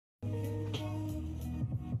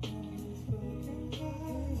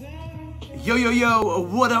Yo, yo, yo,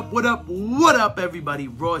 what up, everybody?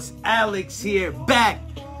 Ross Alex here, back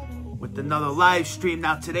with another live stream.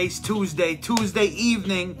 Now, today's Tuesday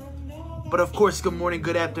evening, but of course, good morning,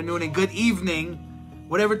 good afternoon, and good evening,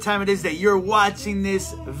 whatever time it is that you're watching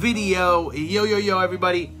this video. Yo, yo, yo,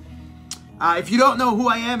 everybody. If you don't know who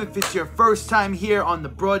I am, if it's your first time here on the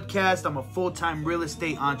broadcast, I'm a full-time real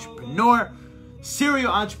estate entrepreneur,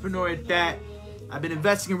 serial entrepreneur at that. I've been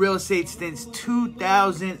investing in real estate since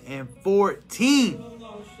 2014.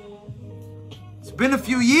 It's been a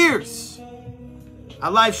few years. I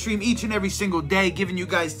live stream each and every single day, giving you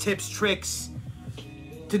guys tips, tricks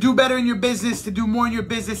to do better in your business, to do more in your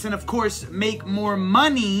business, and of course, make more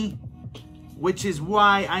money, which is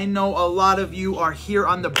why I know a lot of you are here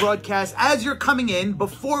on the broadcast. As you're coming in,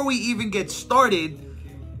 before we even get started,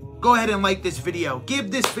 go ahead and like this video.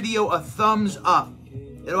 Give this video a thumbs up.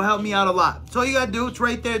 It'll help me out a lot. That's all you gotta do. It's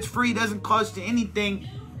right there. It's free. It doesn't cost you anything.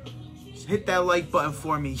 Just hit that like button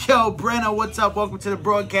for me. Yo, Brenna, what's up? Welcome to the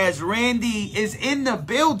broadcast. Randy is in the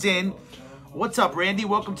building. What's up, Randy?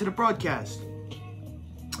 Welcome to the broadcast.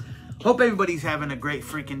 Hope everybody's having a great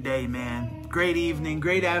freaking day, man. Great evening,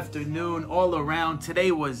 great afternoon, all around.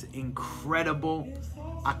 Today was incredible.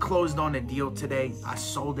 I closed on a deal today. I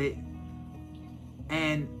sold it.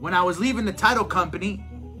 And when I was leaving the title company,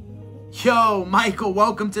 yo, Michael,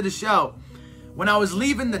 welcome to the show. When I was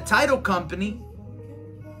leaving the title company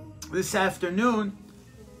this afternoon,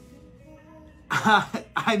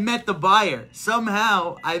 I met the buyer.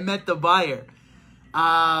 Somehow, I met the buyer.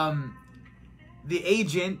 The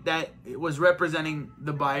agent that was representing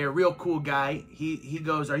the buyer, real cool guy, he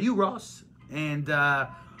goes, "Are you Ross?" And I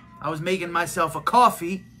was making myself a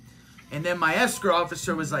coffee, and then my escrow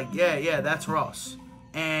officer was like, yeah, that's Ross.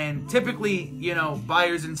 And typically, you know,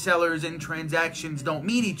 buyers and sellers in transactions don't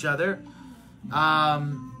meet each other.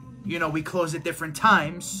 You know, we close at different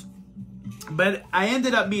times. But I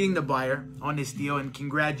ended up meeting the buyer on this deal and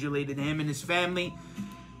congratulated him and his family.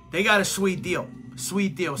 They got a sweet deal.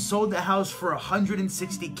 Sweet deal. Sold the house for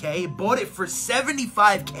 $160K. Bought it for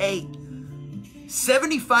 $75K.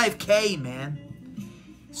 $75K, man.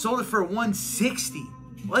 Sold it for $160.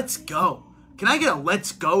 Let's go. Can I get a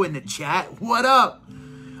let's go in the chat? What up?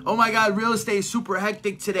 Oh my God, real estate is super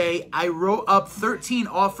hectic today. I wrote up 13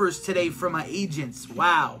 offers today from my agents.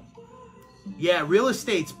 Wow. Yeah, real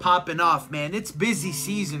estate's popping off, man. It's busy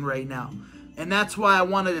season right now. And that's why I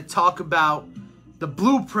wanted to talk about the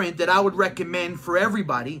blueprint that I would recommend for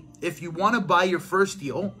everybody. If you want to buy your first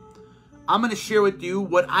deal, I'm going to share with you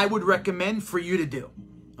what I would recommend for you to do.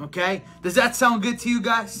 Okay? Does that sound good to you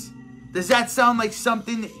guys? Does that sound like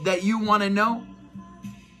something that you want to know?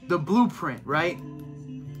 The blueprint, right?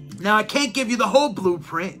 Now, I can't give you the whole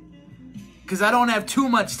blueprint because I don't have too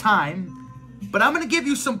much time, but I'm going to give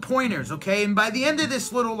you some pointers, okay? And by the end of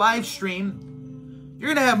this little live stream, you're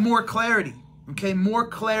going to have more clarity, okay? More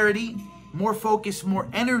clarity, more focus, more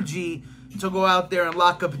energy to go out there and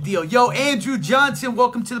lock up a deal. Yo, Andrew Johnson,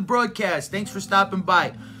 welcome to the broadcast. Thanks for stopping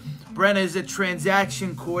by. Brenna is a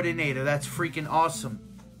transaction coordinator. That's freaking awesome.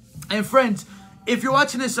 And friends, if you're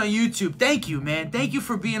watching this on YouTube, thank you, man. Thank you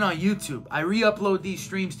for being on YouTube. I re-upload these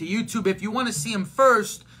streams to YouTube. If you want to see them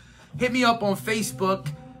first, hit me up on Facebook.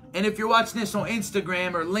 And if you're watching this on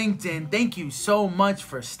Instagram or LinkedIn, thank you so much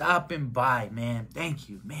for stopping by, man. Thank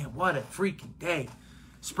you, man. What a freaking day.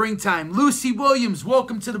 Springtime. Lucy Williams,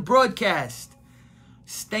 welcome to the broadcast.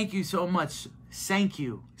 Thank you so much. Thank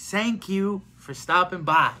you. Thank you for stopping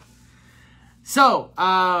by. So,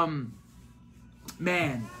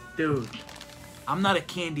 man, dude, I'm not a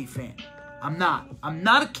candy fan. I'm not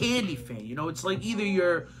a candy fan. You know, it's like either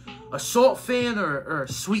you're a salt fan or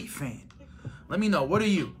a sweet fan. Let me know. What are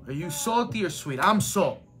you? Are you salty or sweet? I'm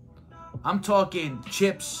salt. I'm talking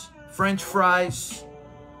chips, French fries.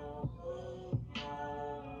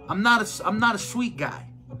 I'm not a sweet guy.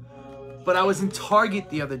 But I was in Target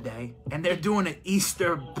the other day, and they're doing an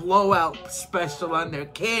Easter blowout special on their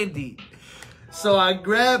candy. So I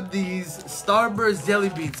grabbed these Starburst jelly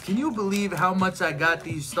beans. Can you believe how much I got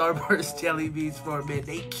these Starburst jelly beans for, man?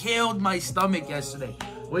 They killed my stomach yesterday,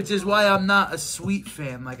 which is why I'm not a sweet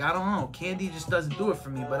fan. Like, I don't know. Candy just doesn't do it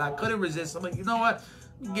for me, but I couldn't resist. I'm like, you know what?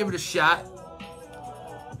 Give it a shot.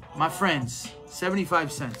 My friends, 75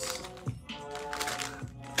 cents.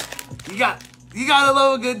 You gotta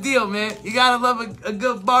love a good deal, man. You gotta love a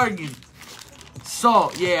good bargain.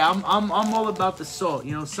 Salt, yeah, I'm all about the salt.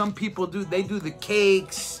 You know, some people do the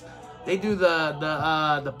cakes, they do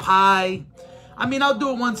the pie. I mean, I'll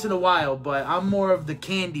do it once in a while, but I'm more of the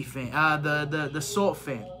candy fan, the salt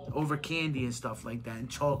fan over candy and stuff like that, and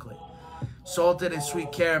chocolate. Salted and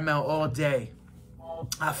sweet caramel all day.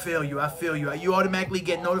 I feel you. You automatically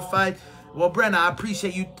get notified Well, Brenna, I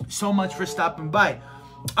appreciate you so much for stopping by.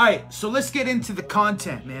 All right, so let's get into the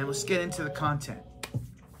content, man. Let's get into the content.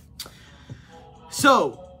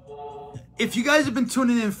 So, if you guys have been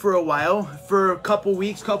tuning in for a while, for a couple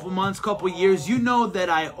weeks, couple months, couple years, you know that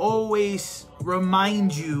I always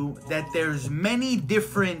remind you that there's many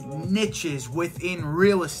different niches within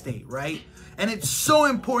real estate, right? And it's so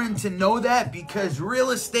important to know that because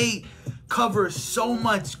real estate covers so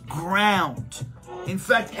much ground. In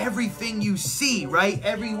fact, everything you see, right?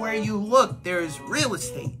 Everywhere you look, there's real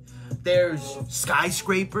estate. There's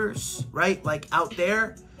skyscrapers, right? Like out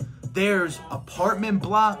there. There's apartment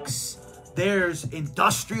blocks. There's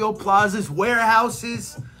industrial plazas,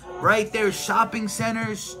 warehouses, right? There's shopping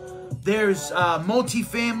centers. There's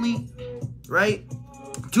multifamily, right?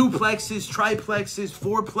 Duplexes, triplexes,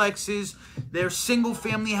 fourplexes. There's single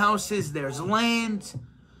family houses. There's land.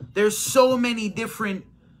 There's so many different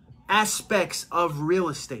aspects of real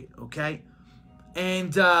estate, okay?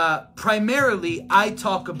 And primarily, I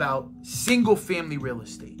talk about single family real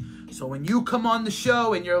estate. So when you come on the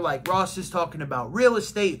show and you're like, Ross is talking about real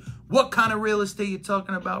estate, what kind of real estate you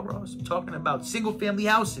talking about, Ross? I'm talking about single family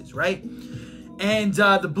houses, right? And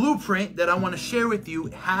the blueprint that I want to share with you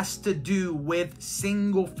has to do with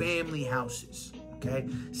single family houses, okay?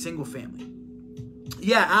 Single family.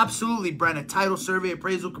 Yeah, absolutely, Brenna. Title, survey,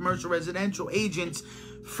 appraisal, commercial, residential, agents,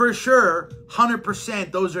 for sure,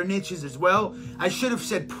 100%, those are niches as well. I should have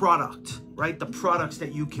said product, right? The products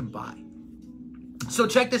that you can buy. So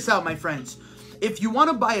check this out, my friends. If you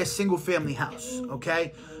want to buy a single family house,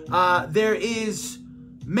 okay, there is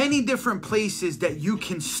many different places that you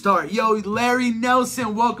can start. Yo, Larry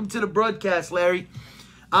Nelson, welcome to the broadcast, Larry.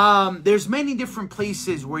 There's many different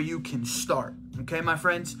places where you can start, okay, my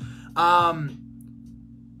friends.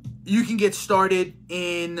 You can get started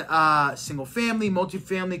in single family,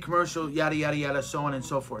 multifamily, commercial, yada, yada, yada, so on and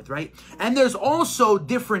so forth, right? And there's also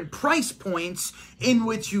different price points in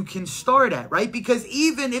which you can start at, right? Because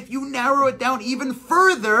even if you narrow it down even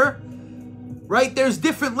further, right, there's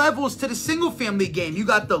different levels to the single family game. You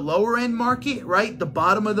got the lower end market, right? The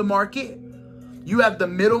bottom of the market. You have the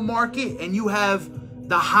middle market and you have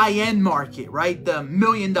the high end market, right? The $1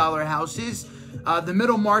 million houses. The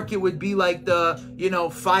middle market would be like the,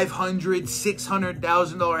 $500,000,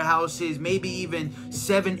 $600,000 houses, maybe even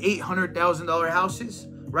 $700,000, $800,000 houses,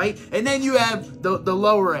 right? And then you have the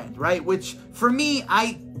lower end, right? Which for me,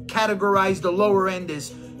 I categorize the lower end as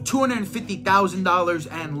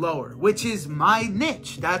 $250,000 and lower, which is my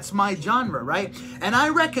niche. That's my genre, right? And I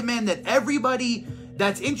recommend that everybody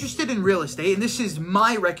that's interested in real estate, and this is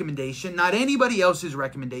my recommendation, not anybody else's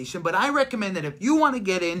recommendation, but I recommend that if you want to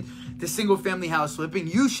get into single family house flipping,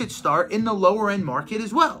 you should start in the lower end market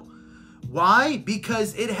as well. Why?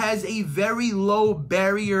 Because it has a very low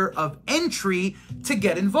barrier of entry to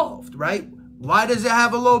get involved, right? Why does it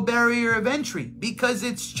have a low barrier of entry? Because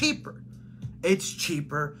it's cheaper. It's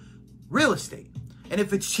cheaper real estate. And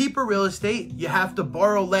if it's cheaper real estate, you have to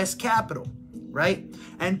borrow less capital, right?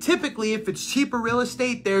 And typically, if it's cheaper real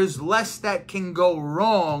estate, there's less that can go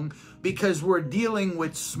wrong because we're dealing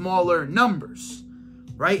with smaller numbers,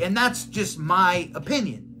 right? And that's just my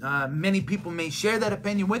opinion. Many people may share that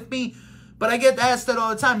opinion with me, but I get asked that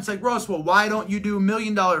all the time. It's like, Ross, well, why don't you do $1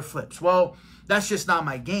 million flips? Well, that's just not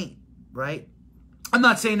my game, right? I'm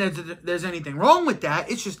not saying that there's anything wrong with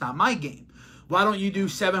that. It's just not my game. Why don't you do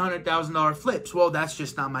 $700,000 flips? Well, that's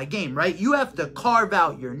just not my game, right? You have to carve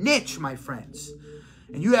out your niche, my friends.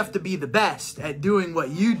 And you have to be the best at doing what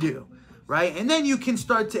you do, right? And then you can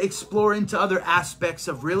start to explore into other aspects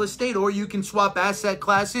of real estate, or you can swap asset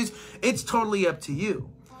classes. It's totally up to you.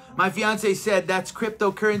 My fiance said, that's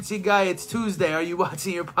cryptocurrency guy. It's Tuesday. Are you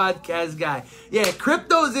watching your podcast, guy? Yeah,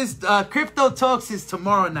 Crypto Talks is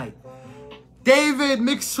tomorrow night. David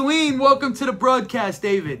McSween, welcome to the broadcast,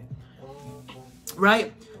 David.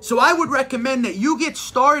 Right? So I would recommend that you get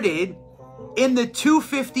started in the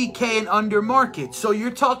 $250K and under market. So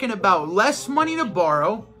you're talking about less money to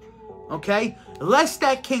borrow, okay? Less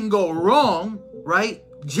that can go wrong, right?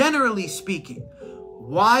 Generally speaking.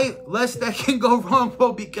 Why less that can go wrong?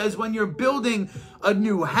 Well, because when you're building a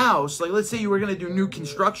new house, like let's say you were going to do new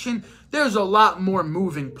construction, there's a lot more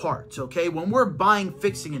moving parts, okay? When we're buying,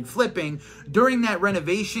 fixing, and flipping, during that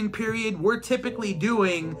renovation period, we're typically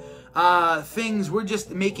doing we're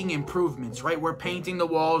just making improvements, right? We're painting the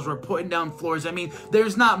walls, we're putting down floors. I mean,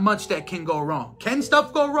 there's not much that can go wrong. Can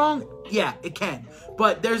stuff go wrong? Yeah, it can.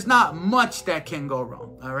 But there's not much that can go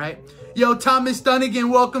wrong, all right? Yo, Thomas Dunnigan,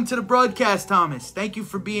 welcome to the broadcast, Thomas. Thank you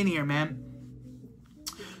for being here, man.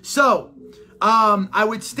 So, I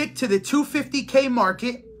would stick to the $250K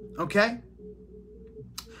market, okay?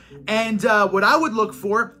 And what I would look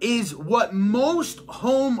for is what most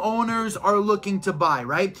homeowners are looking to buy,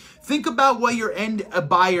 right? Think about what your end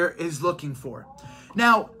buyer is looking for.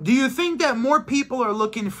 Now, do you think that more people are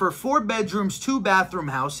looking for 4 bedrooms, 2 bathroom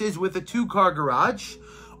houses with a 2-car garage?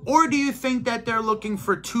 Or do you think that they're looking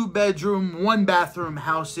for 2 bedroom, 1 bathroom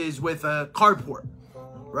houses with a carport?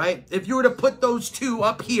 Right? If you were to put those two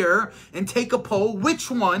up here and take a poll, which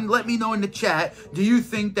one, let me know in the chat, do you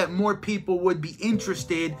think that more people would be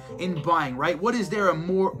interested in buying, right? What is there a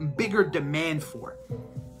bigger demand for?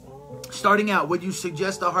 Starting out, would you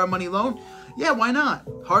suggest a hard money loan? Yeah, why not?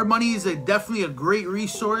 Hard money is definitely a great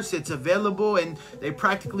resource. It's available and they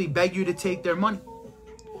practically beg you to take their money.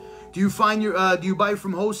 Do you buy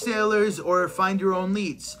from wholesalers or find your own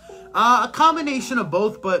leads? A combination of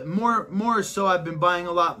both, but more so I've been buying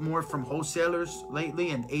a lot more from wholesalers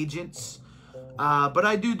lately and agents. But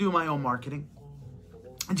I do my own marketing.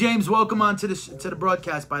 James, welcome on to the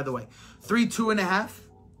broadcast, by the way. 3-2.5.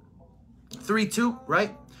 3-2,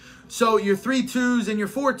 right? So your 3-2s and your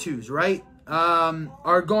 4-2s, right,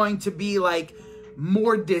 are going to be like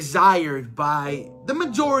more desired by the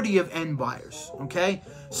majority of end buyers, okay?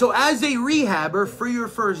 So as a rehabber for your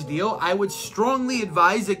first deal, I would strongly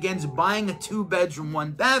advise against buying a 2-bedroom,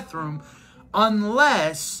 1 bathroom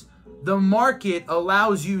unless the market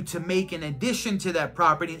allows you to make an addition to that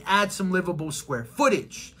property and add some livable square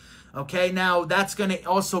footage. Okay, now that's going to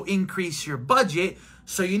also increase your budget.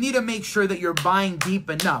 So you need to make sure that you're buying deep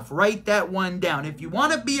enough. Write that one down. If you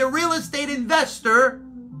want to be a real estate investor,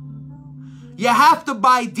 you have to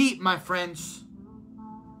buy deep, my friends.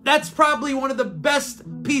 That's probably one of the best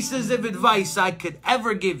pieces of advice I could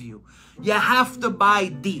ever give you. You have to buy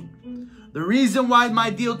deep. The reason why my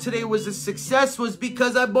deal today was a success was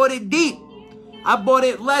because I bought it deep. I bought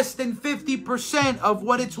it less than 50% of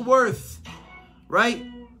what it's worth, right?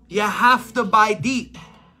 You have to buy deep.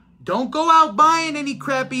 Don't go out buying any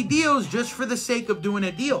crappy deals just for the sake of doing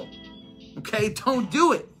a deal, okay? Don't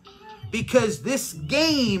do it because this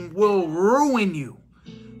game will ruin you.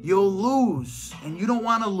 You'll lose, and you don't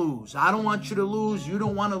want to lose. I don't want you to lose. You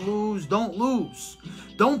don't want to lose. Don't lose.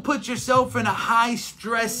 Don't put yourself in a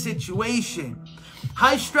high-stress situation.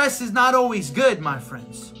 High stress is not always good, my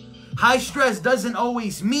friends. High stress doesn't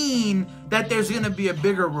always mean that there's going to be a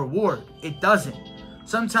bigger reward. It doesn't.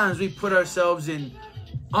 Sometimes we put ourselves in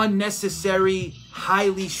unnecessary,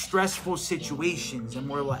 highly stressful situations, and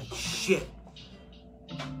we're like, shit.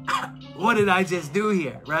 What did I just do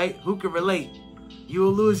here, right? Who can relate? You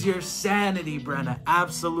will lose your sanity, Brenna.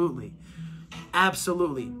 Absolutely.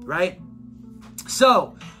 Absolutely, right?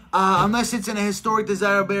 So, unless it's in a historic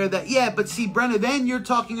desirable area that, yeah, but see, Brenna, then you're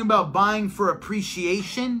talking about buying for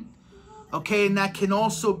appreciation, okay? And that can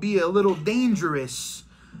also be a little dangerous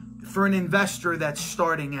for an investor that's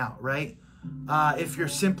starting out, right? If you're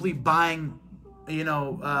simply buying,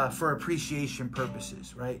 for appreciation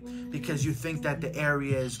purposes, right? Because you think that the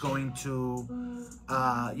area is going to,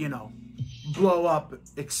 blow up,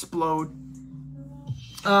 explode.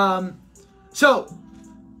 So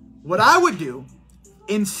what I would do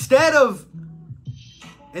instead of,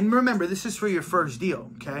 and remember, this is for your first deal,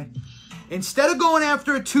 okay? Instead of going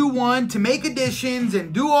after a 2-1 to make additions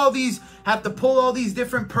and do all these, have to pull all these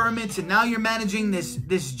different permits, and now you're managing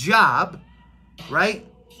this job, right?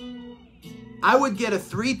 I would get a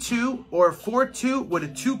 3-2 or a 4-2 with a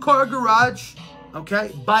 2-car garage,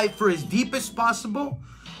 okay? Buy it for as deep as possible.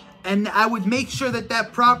 And I would make sure that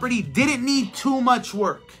that property didn't need too much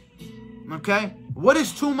work, okay? What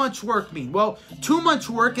does too much work mean? Well, too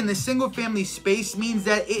much work in the single family space means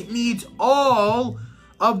that it needs all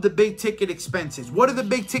of the big ticket expenses. What are the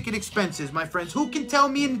big ticket expenses, my friends? Who can tell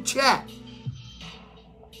me in the chat?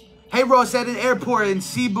 Hey, Ross, at an airport in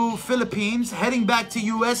Cebu, Philippines. Heading back to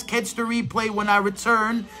U.S. Catch the replay when I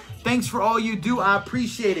return. Thanks for all you do. I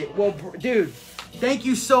appreciate it. Well, dude, thank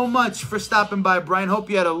you so much for stopping by, Brian. Hope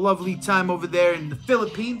you had a lovely time over there in the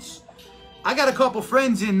Philippines. I got a couple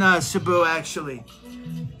friends in Cebu, actually.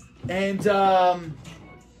 And I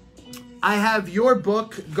have your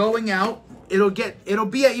book going out. It'll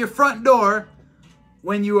be at your front door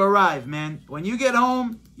when you arrive, man. When you get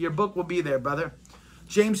home, your book will be there, brother.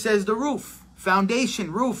 James says the roof,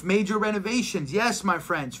 foundation, roof, major renovations. Yes, my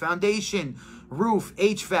friends, foundation, roof,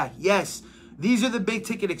 HVAC. Yes, these are the big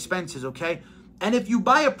ticket expenses, okay? And if you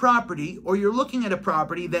buy a property or you're looking at a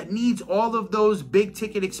property that needs all of those big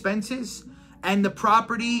ticket expenses and the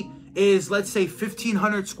property is, let's say,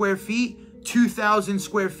 1,500 square feet, 2,000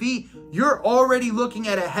 square feet, you're already looking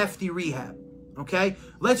at a hefty rehab, okay?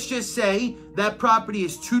 Let's just say that property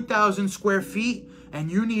is 2,000 square feet and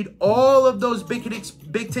you need all of those big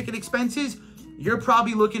ticket expenses, you're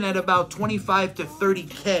probably looking at about 25 to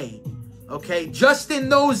 30K. Okay, just in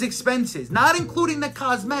those expenses, not including the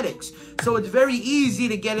cosmetics. So it's very easy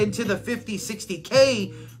to get into the 50,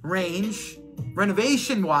 60K range,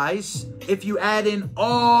 renovation-wise, if you add in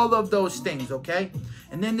all of those things, okay?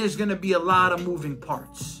 And then there's going to be a lot of moving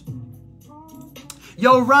parts.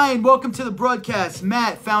 Yo, Ryan, welcome to the broadcast.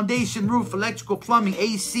 Matt, foundation, roof, electrical, plumbing,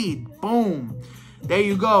 AC, boom. There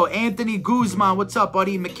you go. Anthony Guzman, what's up,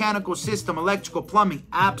 buddy? Mechanical system, electrical, plumbing.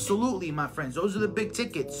 Absolutely, my friends. Those are the big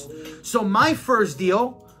tickets. So my first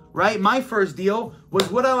deal, right? My first deal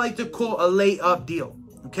was what I like to call a layup deal,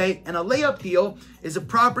 okay? And a layup deal is a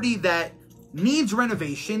property that needs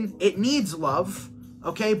renovation. It needs love,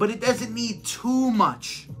 okay? But it doesn't need too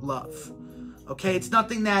much love, okay? It's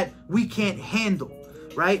nothing that we can't handle,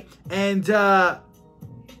 right? And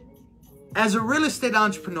as a real estate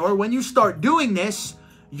entrepreneur, when you start doing this,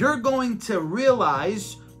 you're going to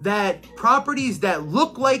realize that properties that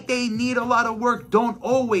look like they need a lot of work don't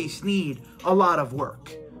always need a lot of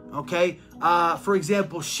work, okay? For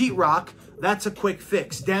example, sheetrock, that's a quick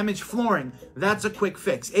fix. Damaged flooring, that's a quick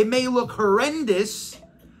fix. It may look horrendous,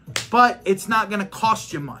 but it's not going to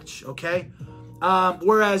cost you much, okay?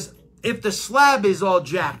 Whereas if the slab is all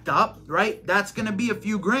jacked up, right, that's going to be a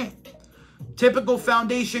few grand. Typical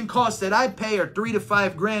foundation costs that I pay are $3 to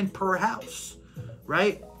 $5 grand per house,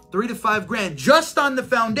 right? $3 to $5 grand just on the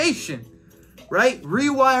foundation, right?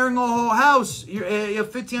 Rewiring a whole house, your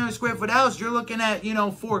 1,500 square foot house, you're looking at, you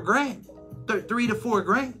know, $4 grand, $3 to $4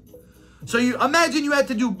 grand. So you imagine you had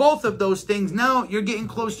to do both of those things. Now you're getting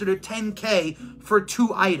closer to 10K for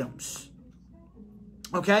 2 items,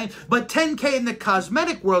 okay? But 10K in the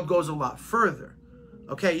cosmetic world goes a lot further.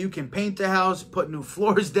 Okay, you can paint the house, put new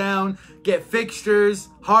floors down, get fixtures,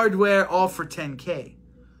 hardware, all for 10K.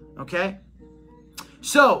 Okay?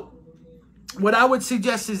 So, what I would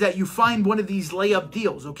suggest is that you find one of these layup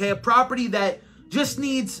deals, okay? A property that just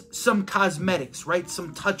needs some cosmetics, right?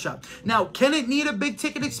 Some touch-up. Now, can it need a big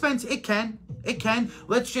ticket expense? It can. It can.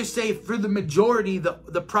 Let's just say for the majority,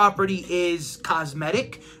 the property is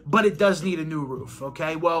cosmetic, but it does need a new roof,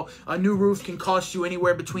 okay? Well, a new roof can cost you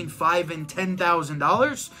anywhere between $5,000 and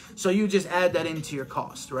 $10,000, so you just add that into your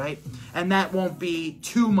cost, right? And that won't be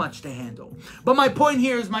too much to handle. But my point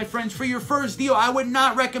here is, my friends, for your first deal, I would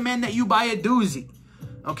not recommend that you buy a doozy.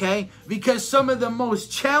 Okay, because some of the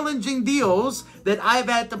most challenging deals that I've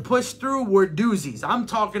had to push through were doozies. I'm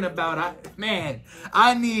talking about, man,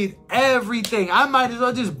 I need everything. I might as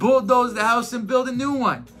well just bulldoze the house and build a new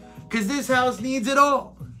one, because this house needs it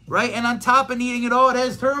all, right? And on top of needing it all, it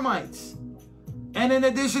has termites. And in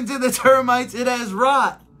addition to the termites, it has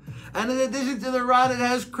rot. And in addition to the rot, it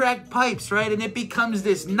has cracked pipes, right? And it becomes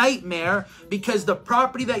this nightmare because the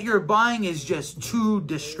property that you're buying is just too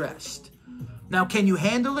distressed. Now, can you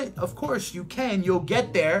handle it? Of course you can. You'll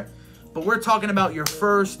get there. But we're talking about your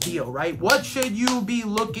first deal, right? What should you be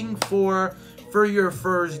looking for your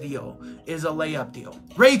first deal? Is a layup deal.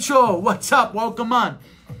 Rachel, what's up? Welcome on.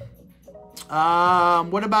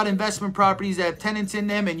 What about investment properties that have tenants in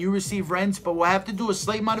them and you receive rents, but we'll have to do a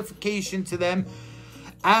slight modification to them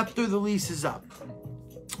after the lease is up?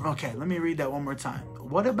 Okay, let me read that one more time.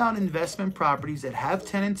 What about investment properties that have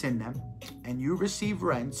tenants in them and you receive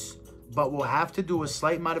rents, but we'll have to do a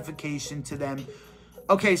slight modification to them?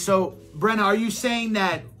 Okay, so Brenna, are you saying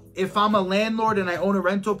that if I'm a landlord and I own a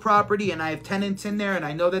rental property and I have tenants in there and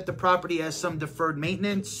I know that the property has some deferred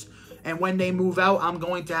maintenance, and when they move out, I'm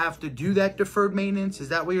going to have to do that deferred maintenance? Is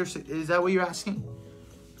that what you're asking?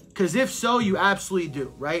 Because if so, you absolutely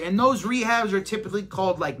do, right? And those rehabs are typically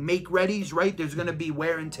called like make-readies, right? There's going to be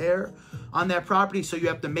wear and tear on that property, so you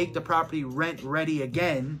have to make the property rent-ready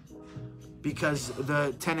again because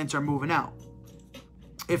the tenants are moving out.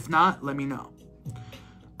 If not, let me know.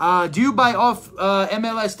 Do you buy off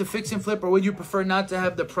MLS to fix and flip, or would you prefer not to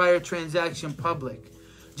have the prior transaction public?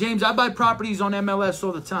 James, I buy properties on MLS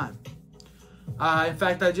all the time. In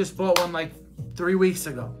fact, I just bought one like 3 weeks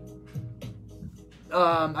ago.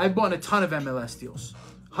 I bought a ton of MLS deals.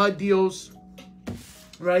 HUD deals,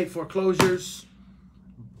 right? Foreclosures,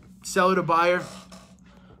 seller to buyer.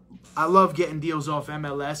 I love getting deals off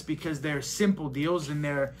MLS because they're simple deals and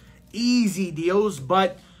they're easy deals,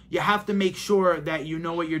 but you have to make sure that you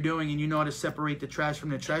know what you're doing and you know how to separate the trash from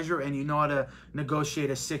the treasure and you know how to negotiate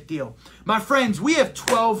a sick deal. My friends, we have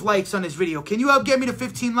 12 likes on this video. Can you help get me to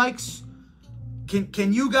 15 likes?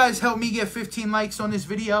 Can you guys help me get 15 likes on this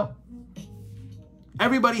video?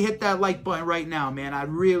 Everybody hit that like button right now, man. I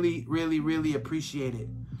really, really, really appreciate it.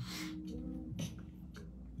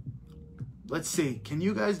 Let's see. Can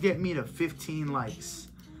you guys get me to 15 likes?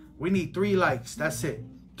 We need 3 likes. That's it.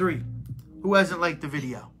 3. Who hasn't liked the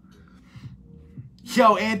video?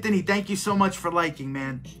 Yo, Anthony, thank you so much for liking,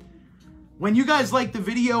 man. When you guys like the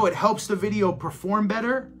video, it helps the video perform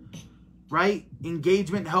better, right?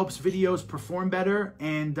 Engagement helps videos perform better,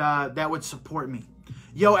 and that would support me.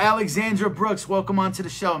 Yo, Alexandra Brooks, welcome onto the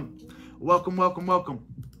show. Welcome, welcome, welcome.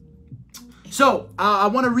 So, I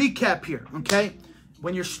want to recap here, okay?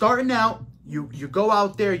 When you're starting out, you go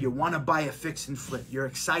out there, you want to buy a fix and flip. You're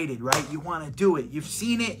excited, right? You want to do it. You've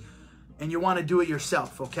seen it, and you want to do it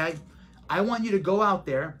yourself, okay? I want you to go out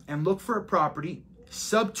there and look for a property,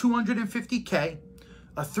 sub 250K,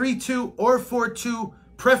 a 3.2 or 4.2,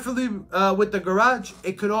 preferably with the garage.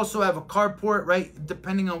 It could also have a carport, right?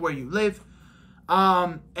 Depending on where you live.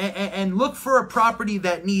 And look for a property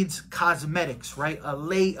that needs cosmetics, right? A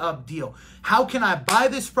layup deal. How can I buy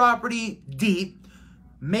this property deep,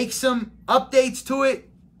 make some updates to it,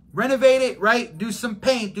 renovate it, right? Do some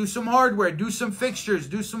paint, do some hardware, do some fixtures,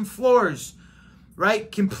 do some floors,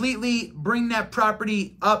 right? Completely bring that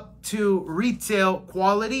property up to retail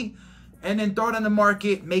quality and then throw it on the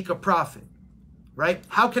market, make a profit, right?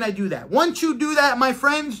 How can I do that? Once you do that, my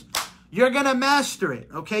friends, you're going to master it,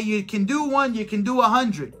 okay? You can do 1, you can do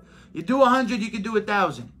 100. You do 100, you can do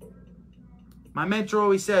 1,000. My mentor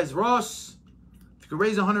always says, Ross, if you can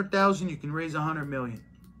raise 100,000, you can raise 100 million.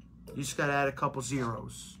 You just got to add a couple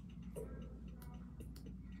zeros.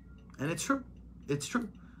 And it's true. It's true,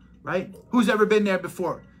 right? Who's ever been there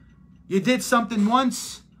before? You did something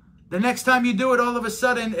once, the next time you do it, all of a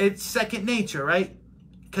sudden, it's second nature, right?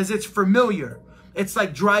 Because it's familiar. It's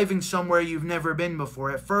like driving somewhere you've never been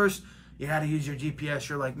before. At first, you got to use your GPS.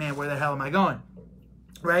 You're like, man, where the hell am I going?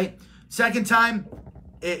 Right? Second time,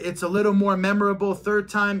 it's a little more memorable. Third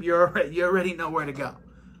time, you already know where to go.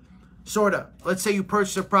 Sort of. Let's say you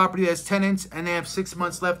purchase a property that has tenants and they have 6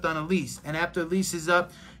 months left on a lease. And after the lease is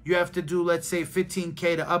up, you have to do, let's say,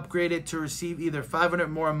 $15K to upgrade it to receive either $500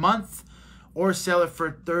 more a month or sell it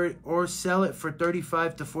for 35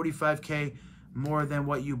 to 45K more than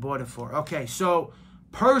what you bought it for. Okay, so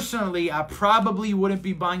personally, I probably wouldn't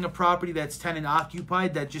be buying a property that's tenant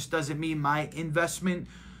occupied. That just doesn't meet my investment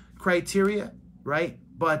criteria, right?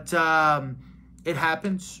 But it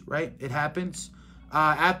happens, right? It happens.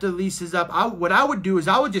 After the lease is up, what I would do is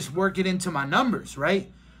I would just work it into my numbers,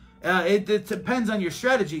 right? It depends on your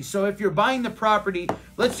strategy. So if you're buying the property,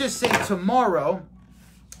 let's just say tomorrow,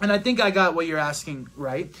 and I think I got what you're asking,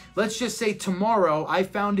 right? Let's just say tomorrow I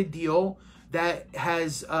found a deal that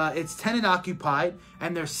has, it's tenant occupied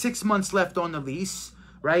and there's 6 months left on the lease,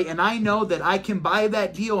 right? And I know that I can buy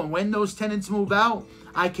that deal, and when those tenants move out,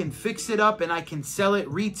 I can fix it up and I can sell it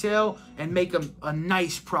retail and make a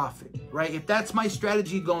nice profit, right? If that's my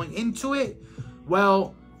strategy going into it,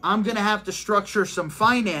 well, I'm going to have to structure some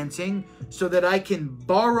financing so that I can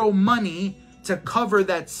borrow money to cover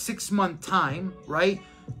that 6 month time, right?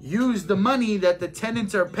 Use the money that the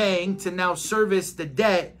tenants are paying to now service the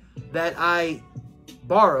debt that I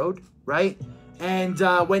borrowed, right? And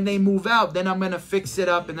when they move out, then I'm going to fix it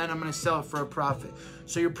up and then I'm going to sell it for a profit.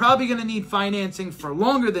 So you're probably going to need financing for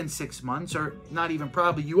longer than 6 months, or not even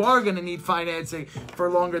probably, you are going to need financing for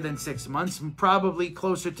longer than 6 months, and probably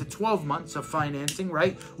closer to 12 months of financing,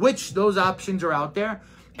 right? Which those options are out there.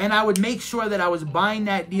 And I would make sure that I was buying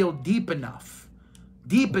that deal deep enough,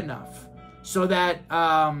 so that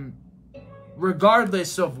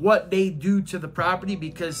regardless of what they do to the property,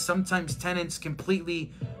 because sometimes tenants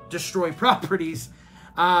completely destroy properties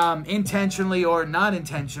intentionally or not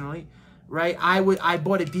intentionally, right? I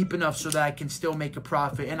bought it deep enough so that I can still make a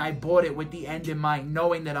profit, and I bought it with the end in mind,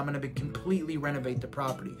 knowing that I'm going to completely renovate the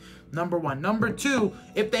property. Number one. Number two,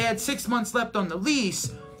 if they had 6 months left on the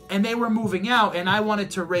lease and they were moving out and I wanted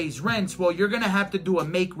to raise rents, well, you're going to have to do a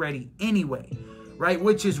make ready anyway, right?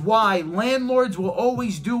 Which is why landlords will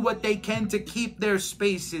always do what they can to keep their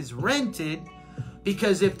spaces rented,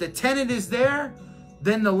 because if the tenant is there,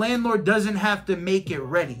 then the landlord doesn't have to make it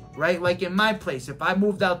ready, right? Like in my place, if I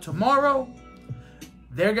moved out tomorrow,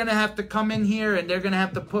 they're going to have to come in here and they're going to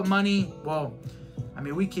have to put money. Well, I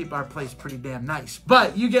mean, we keep our place pretty damn nice,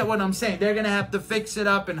 but you get what I'm saying. They're going to have to fix it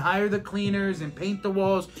up and hire the cleaners and paint the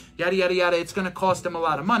walls, yada, yada, yada. It's going to cost them a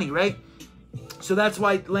lot of money, right? So that's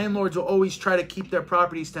why landlords will always try to keep their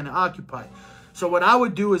properties tenant occupied. So what I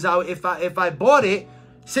would do is if I bought it,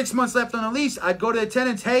 6 months left on the lease, I'd go to the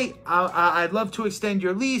tenants, hey, I'd love to extend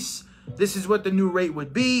your lease. This is what the new rate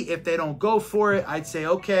would be. If they don't go for it, I'd say,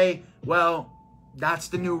 okay, well, that's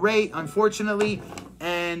the new rate, unfortunately.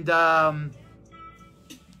 And I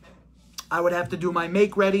would have to do my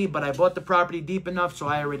make ready, but I bought the property deep enough, so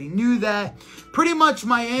I already knew that. Pretty much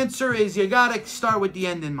my answer is you got to start with the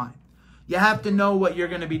end in mind. You have to know what you're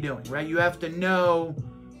going to be doing, right? You have to know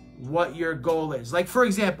what your goal is. Like, for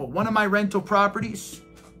example, one of my rental properties,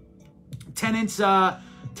 tenants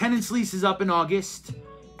lease is up in August,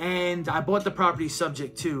 and I bought the property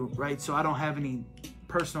subject to, right? So I don't have any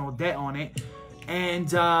personal debt on it.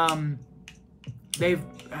 And man,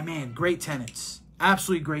 great tenants,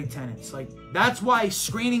 absolutely great tenants. Like, that's why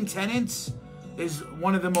screening tenants is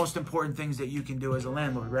one of the most important things that you can do as a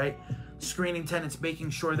landlord, right? Screening tenants,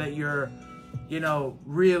 making sure that you're, you know,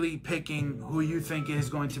 really picking who you think is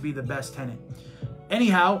going to be the best tenant.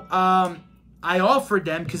 Anyhow, I offered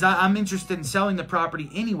them, because I'm interested in selling the property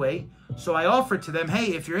anyway. So I offered to them,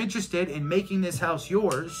 hey, if you're interested in making this house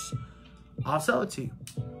yours, I'll sell it to you.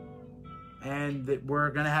 And we're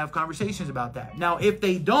going to have conversations about that. Now, if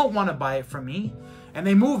they don't want to buy it from me and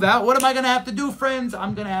they move out, what am I going to have to do, friends?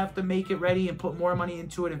 I'm going to have to make it ready and put more money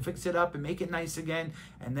into it and fix it up and make it nice again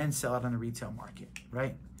and then sell it on the retail market,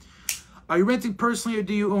 right? Are you renting personally or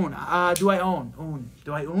do you own? Do I own?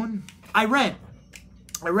 Do I own? I rent.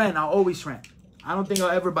 I'll always rent. I don't think I'll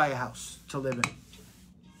ever buy a house to live in.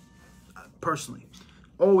 Personally.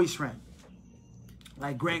 Always rent.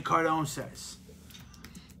 Like Grant Cardone says.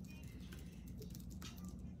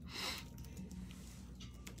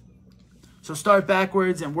 So start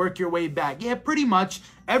backwards and work your way back. Yeah, pretty much.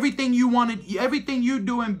 Everything you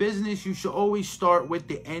do in business, you should always start with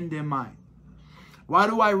the end in mind. Why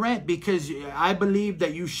do I rent? Because I believe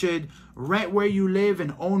that you should rent where you live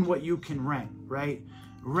and own what you can rent, right?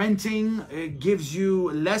 Renting gives you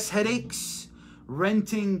less headaches.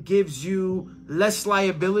 Renting gives you less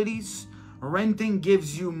liabilities. Renting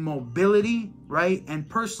gives you mobility, right? And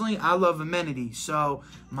personally, I love amenities. So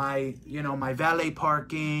my valet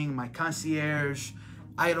parking, my concierge,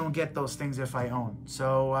 I don't get those things if I own.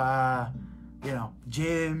 So,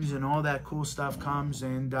 gyms and all that cool stuff comes,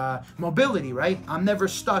 and mobility, right? I'm never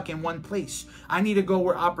stuck in one place. I need to go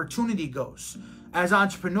where opportunity goes. As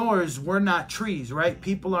entrepreneurs, we're not trees, right?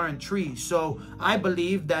 People aren't trees. So I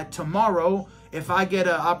believe that tomorrow, if I get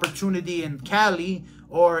an opportunity in Cali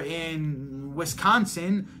or in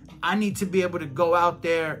Wisconsin, I need to be able to go out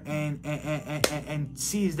there and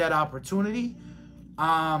seize that opportunity.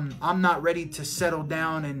 I'm not ready to settle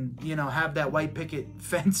down and, have that white picket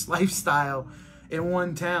fence lifestyle in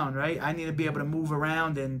one town, right? I need to be able to move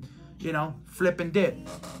around and, flip and dip.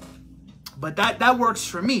 But that works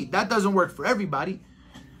for me. That doesn't work for everybody.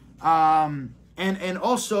 And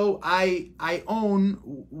also I own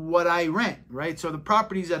what I rent, right? So the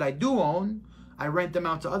properties that I do own, I rent them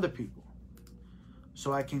out to other people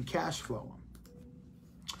so I can cash flow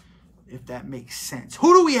them, if that makes sense.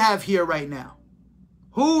 Who do we have here right now?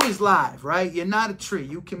 Who is live, right? You're not a tree.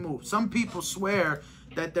 You can move. Some people swear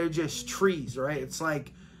that they're just trees, right? It's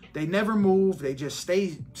like they never move. They just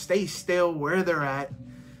stay still where they're at.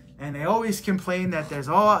 And they always complain that there's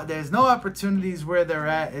no opportunities where they're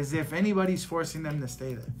at, as if anybody's forcing them to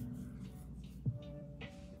stay there.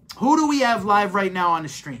 Who do we have live right now on the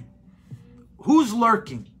stream? Who's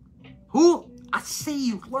lurking? I see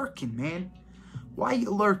you lurking, man. Why are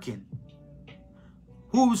you lurking?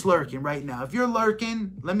 Who's lurking right now? If you're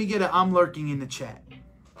lurking, let me get a I'm lurking in the chat.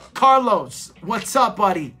 Carlos, what's up,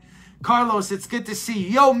 buddy? Carlos, it's good to see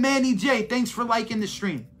you. Yo, Manny J, thanks for liking the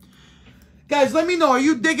stream. Guys, let me know. Are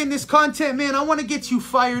you digging this content, man? I want to get you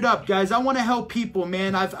fired up, guys. I want to help people,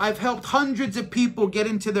 man. I've helped hundreds of people get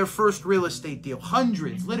into their first real estate deal.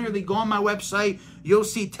 Hundreds. Literally, go on my website. You'll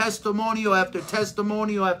see testimonial after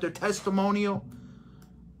testimonial after testimonial.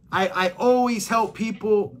 I always help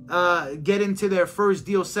people get into their first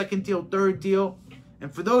deal, second deal, third deal.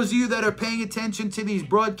 And for those of you that are paying attention to these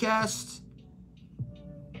broadcasts,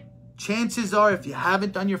 chances are, if you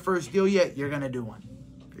haven't done your first deal yet, you're going to do one.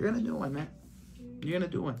 You're going to do one, man. You're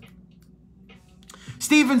going to do one.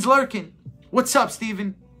 Steven's lurking. What's up,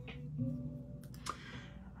 Steven?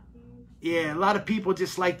 Yeah, a lot of people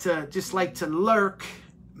just like to lurk.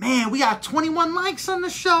 Man, we got 21 likes on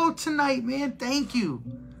the show tonight, man. Thank you.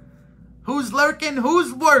 Who's lurking?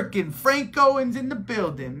 Who's working? Frank Owen's in the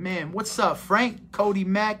building. Man, what's up, Frank? Cody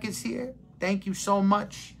Mack is here. Thank you so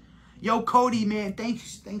much. Yo, Cody, man,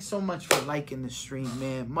 thanks so much for liking the stream,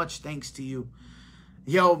 man. Much thanks to you.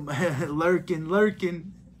 Yo,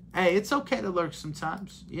 lurking. Hey, it's okay to lurk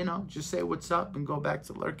sometimes. Just say what's up and go back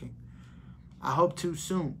to lurking. I hope to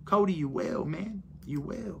soon. Cody, you will, man. You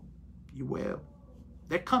will. You will.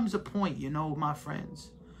 There comes a point, my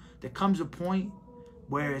friends. There comes a point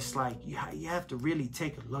where it's like you have to really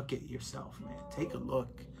take a look at yourself, man. Take a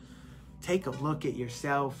look. Take a look at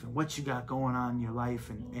yourself and what you got going on in your life,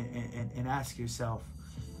 and ask yourself,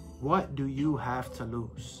 what do you have to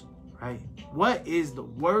lose, right? What is the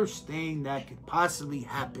worst thing that could possibly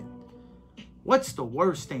happen? What's the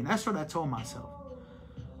worst thing? That's what I told myself.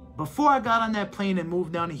 Before I got on that plane and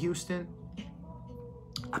moved down to Houston,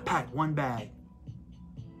 I packed one bag.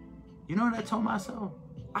 You know what I told myself?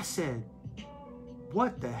 I said,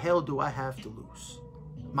 what the hell do I have to lose?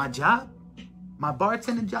 My job? My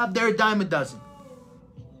bartending job? They're a dime a dozen.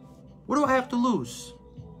 What do I have to lose?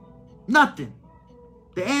 Nothing.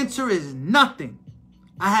 The answer is nothing.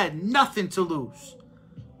 I had nothing to lose.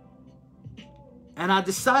 And I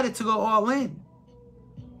decided to go all in.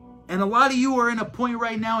 And a lot of you are in a point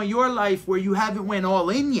right now in your life where you haven't went all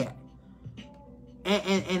in yet.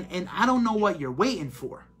 And I don't know what you're waiting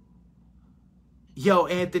for. Yo,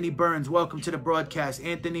 Anthony Burns, welcome to the broadcast.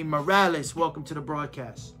 Anthony Morales, welcome to the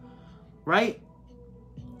broadcast. Right?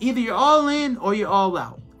 Either you're all in or you're all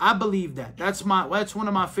out. I believe that. That's one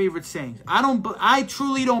of my favorite sayings. I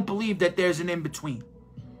truly don't believe that there's an in-between.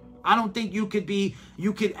 I don't think you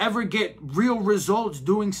could ever get real results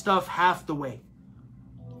doing stuff half the way.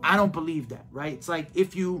 I don't believe that, right? It's like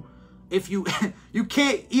if you you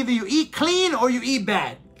can't, either you eat clean or you eat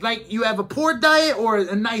bad. Like you have a poor diet or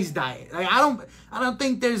a nice diet. Like I don't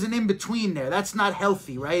think there's an in-between there. That's not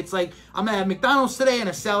healthy, right? It's like I'm gonna have McDonald's today and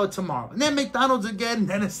a salad tomorrow. And then McDonald's again and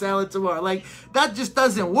then a salad tomorrow. Like that just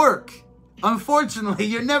doesn't work. Unfortunately,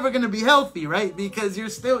 you're never gonna be healthy, right? Because you're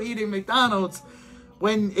still eating McDonald's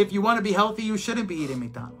when if you want to be healthy, you shouldn't be eating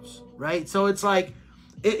McDonald's, right? So it's like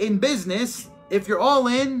in business, if you're all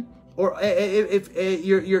in, or if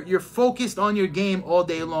you're focused on your game all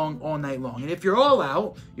day long, all night long. And if you're all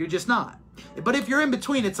out, you're just not. But if you're in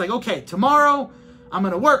between, it's like, okay, tomorrow I'm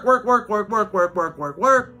going to work.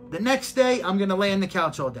 The next day, I'm going to lay on the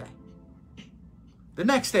couch all day. The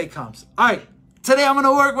next day comes. All right, today I'm going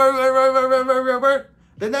to work.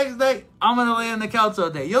 The next day, I'm going to lay on the couch all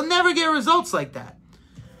day. You'll never get results like that.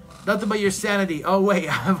 Nothing but your sanity. Oh, wait,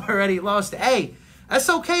 I've already lost it. Hey, that's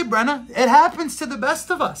okay, Brenna. It happens to the best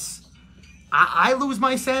of us. I lose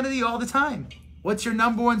my sanity all the time. What's your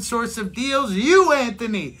number one source of deals? You,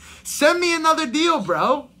 Anthony. Send me another deal,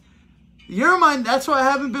 bro. You're mine. That's why I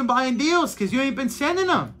haven't been buying deals, because you ain't been sending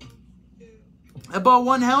them. I bought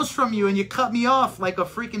one house from you, and you cut me off like a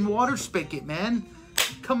freaking water spigot, man.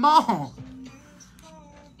 Come on.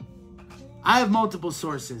 I have multiple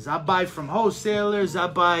sources. I buy from wholesalers. I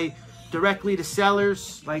buy directly to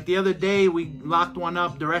sellers. Like the other day, we locked one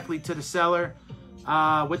up directly to the seller,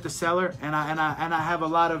 with the seller, and I have a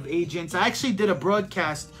lot of agents. I actually did a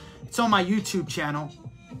broadcast. It's on my YouTube channel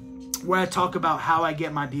where I talk about how I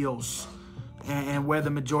get my deals and where the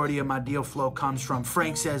majority of my deal flow comes from.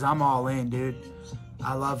 Frank says I'm all in, dude.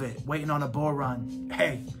 I love it. Waiting on a bull run.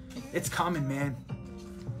 Hey, it's coming, man.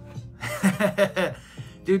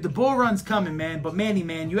 Dude, the bull run's coming, man. But Manny,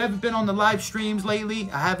 man, you haven't been on the live streams lately.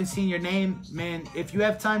 I haven't seen your name. Man, if you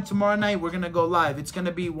have time tomorrow night, we're going to go live. It's going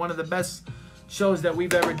to be one of the best shows that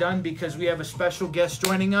we've ever done because we have a special guest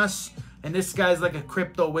joining us. And this guy's like a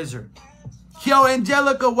crypto wizard. Yo,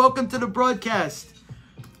 Angelica, welcome to the broadcast.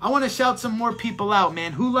 I want to shout some more people out,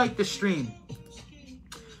 man. Who liked the stream?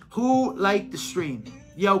 Who liked the stream?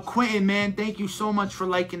 Yo, Quentin, man, thank you so much for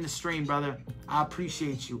liking the stream, brother. I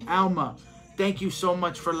appreciate you. Alma, thank you so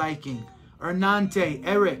much for liking. Hernante,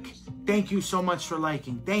 Eric, thank you so much for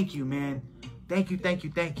liking. Thank you, man. Thank you, thank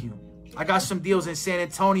you, thank you. I got some deals in San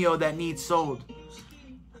Antonio that need sold.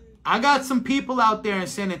 I got some people out there in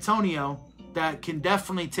San Antonio that can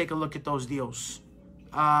definitely take a look at those deals.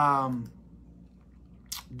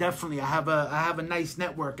 Definitely, I have a nice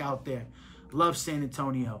network out there. Love San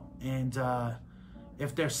Antonio, and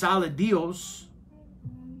if they're solid deals,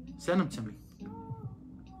 send them to me.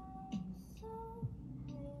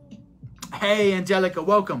 Hey, Angelica,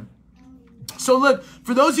 welcome. So look,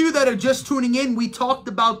 for those of you that are just tuning in, we talked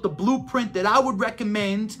about the blueprint that I would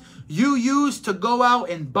recommend you use to go out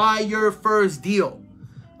and buy your first deal.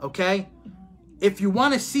 Okay? If you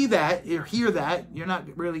want to see that or hear that, you're not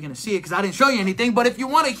really going to see it because I didn't show you anything. But if you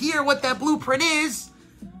want to hear what that blueprint is,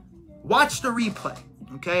 watch the replay.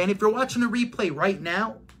 Okay? And if you're watching the replay right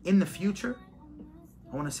now, in the future,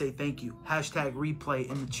 I want to say thank you. Hashtag replay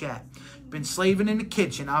in the chat. Been slaving in the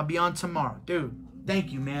kitchen. I'll be on tomorrow. Dude,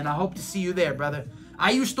 thank you, man. I hope to see you there, brother.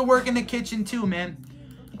 I used to work in the kitchen too, man.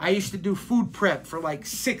 I used to do food prep for like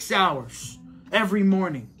 6 hours every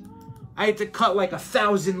morning. I had to cut like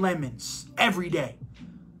 1,000 lemons every day.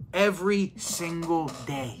 Every single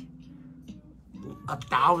day.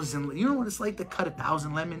 1,000. You know what it's like to cut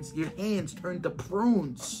 1,000 lemons? Your hands turn to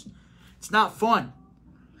prunes. It's not fun.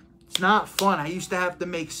 It's not fun. I used to have to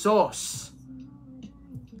make sauce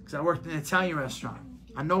because I worked in an Italian restaurant.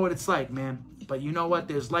 I know what it's like, man. But you know what?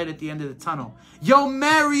 There's light at the end of the tunnel. Yo,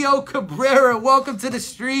 Mario Cabrera, welcome to the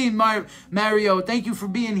stream, Mario. Thank you for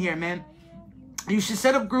being here, man. You should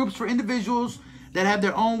set up groups for individuals that have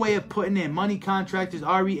their own way of putting in money contractors,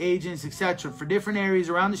 RE agents, etc. for different areas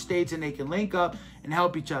around the states, and they can link up and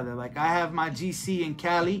help each other. Like I have my GC in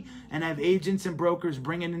Cali, and I have agents and brokers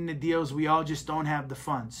bringing in the deals. We all just don't have the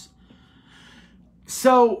funds.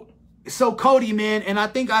 So Cody, man, and I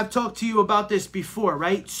think I've talked to you about this before,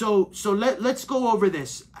 right? So let's go over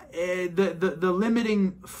this. The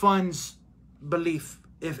limiting funds belief,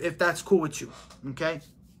 if that's cool with you, okay?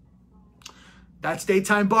 That's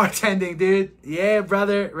daytime bartending, dude. Yeah,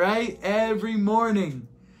 brother, right? Every morning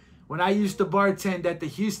when I used to bartend at the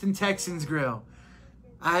Houston Texans Grill,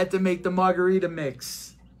 I had to make the margarita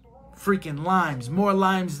mix. Freaking limes. More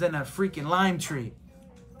limes than a freaking lime tree.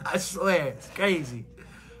 I swear, it's crazy.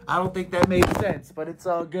 I don't think that made sense, but it's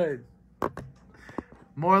all good.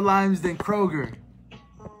 More limes than Kroger.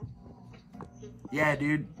 Yeah,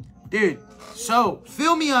 dude. Dude, so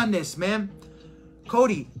feel me on this, man.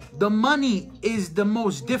 Cody, the money is the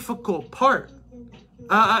most difficult part.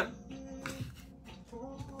 I'm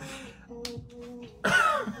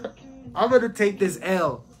going to take this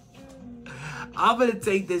L. I'm going to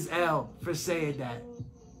take this L for saying that.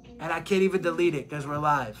 And I can't even delete it because we're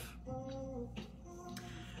live.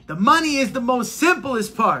 The money is the most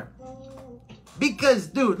simplest part. Because,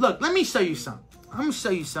 dude, look, let me show you something. I'm going to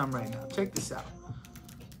show you something right now. Check this out.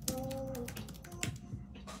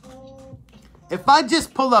 If I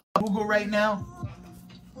just pull up Google right now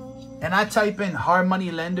and I type in hard money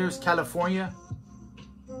lenders, California,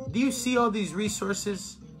 do you see all these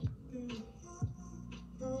resources?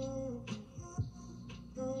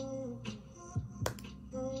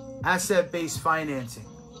 Asset-based financing.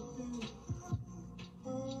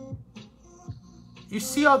 You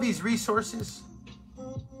see all these resources?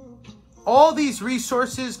 All these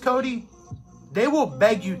resources, Cody, they will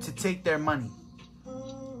beg you to take their money.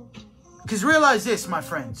 Because realize this, my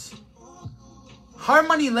friends. Hard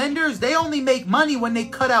money lenders, they only make money when they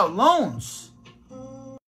cut out loans.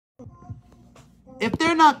 If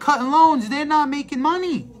they're not cutting loans, they're not making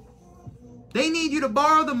money. They need you to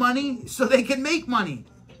borrow the money so they can make money.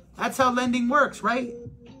 That's how lending works, right?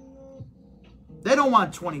 They don't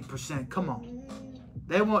want 20%. Come on.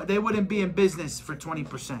 They wouldn't be in business for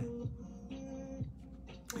 20%.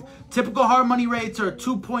 Typical hard money rates are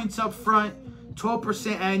 2 points up front,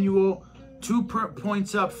 12% annual, 2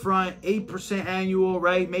 points up front, 8% annual,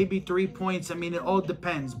 right? Maybe 3 points. I mean, it all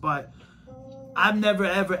depends. But I've never,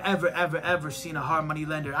 ever seen a hard money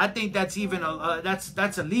lender. I think that's even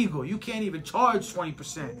that's illegal. You can't even charge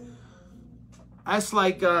 20%. That's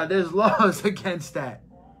like there's laws against that.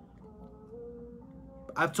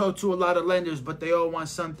 I've talked to a lot of lenders, but they all want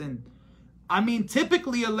something. I mean,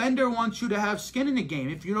 typically a lender wants you to have skin in the game.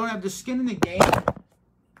 If you don't have the skin in the game,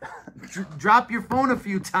 drop your phone a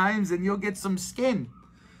few times and you'll get some skin.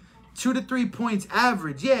 2 to 3 points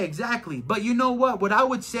average. Yeah, exactly. But you know what? What I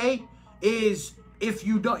would say is if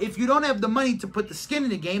you don't have the money to put the skin in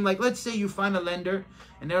the game, like let's say you find a lender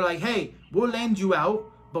and they're like, hey, we'll lend you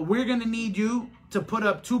out, but we're going to need you to put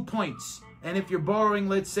up 2 points. And if you're borrowing,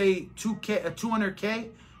 let's say 200K,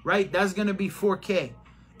 right? That's going to be 4K.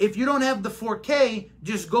 If you don't have the 4K,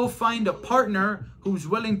 just go find a partner who's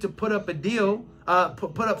willing to put up a deal,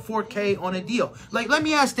 put up 4K on a deal. Like, let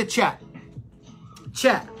me ask the chat.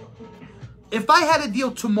 Chat, if I had a deal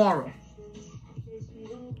tomorrow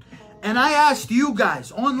and I asked you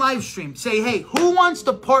guys on live stream, say, hey, who wants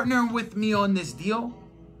to partner with me on this deal?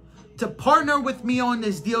 To partner with me on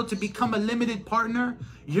this deal, to become a limited partner,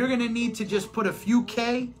 you're going to need to just put a few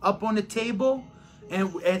K up on the table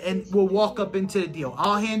and we'll walk up into the deal.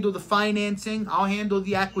 I'll handle the financing. I'll handle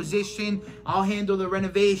the acquisition. I'll handle the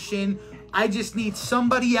renovation. I just need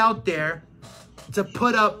somebody out there to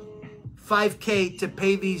put up 5K to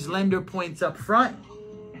pay these lender points up front.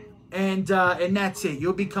 And that's it.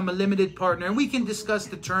 You'll become a limited partner. And we can discuss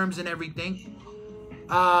the terms and everything.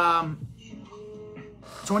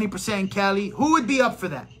 20% in Cali. Who would be up for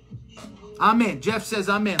that? I'm in. Jeff says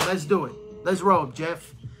I'm in. Let's do it. Let's roll,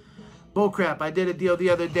 Jeff. Bullcrap. I did a deal the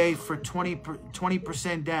other day for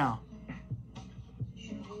 20% down.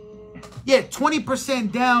 Yeah,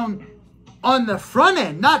 20% down on the front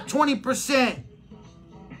end, not 20%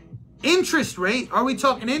 interest rate. Are we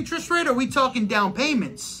talking interest rate or are we talking down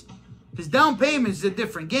payments? Because down payments is a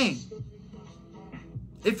different game.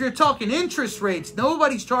 If you're talking interest rates,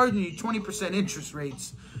 nobody's charging you 20% interest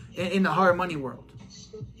rates in the hard money world.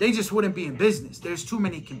 They just wouldn't be in business. There's too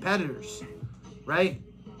many competitors, right?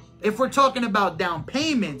 If we're talking about down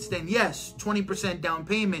payments, then yes, 20% down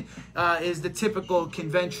payment is the typical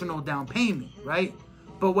conventional down payment, right?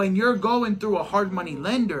 But when you're going through a hard money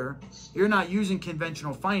lender, you're not using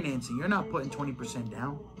conventional financing. You're not putting 20%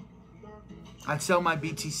 down. I'd sell my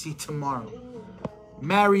BTC tomorrow.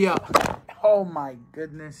 Mario. Oh my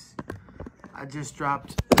goodness. I just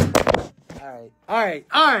dropped. All right.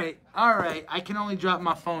 I can only drop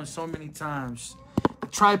my phone so many times. The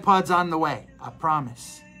tripod's on the way. I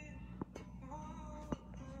promise.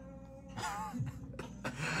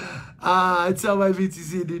 I tell my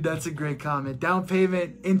BTC, dude, that's a great comment. Down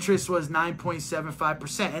payment interest was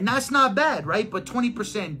 9.75%. And that's not bad, right? But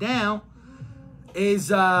 20% down is,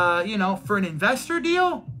 you know, for an investor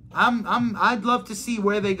deal, I'd love to see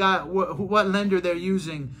where they got, what lender they're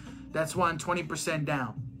using that's wanting 20%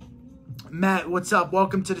 down. Matt, what's up?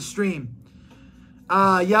 Welcome to the stream.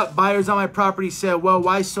 Yep, buyers on my property said, well,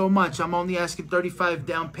 why so much? I'm only asking 35%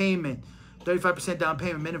 down payment,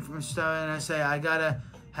 minimum, and I say, I gotta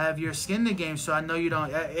have your skin in the game, so I know you don't.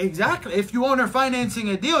 Exactly. If you own or financing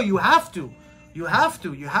a deal, you have to. You have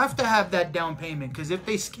to have that down payment, because if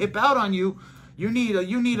they skip out on you, you need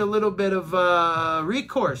a little bit of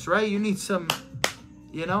recourse, right? You need some,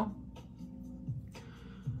 you know.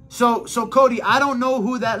 So Cody, I don't know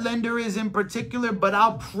who that lender is in particular, but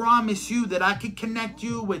I'll promise you that I could connect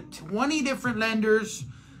you with 20 different lenders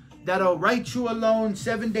that'll write you a loan,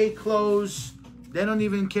 7-day close. They don't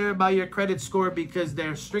even care about your credit score because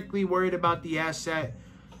they're strictly worried about the asset.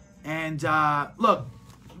 And look,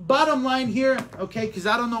 bottom line here, okay, because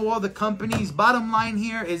I don't know all the companies. Bottom line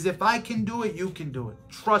here is if I can do it, you can do it.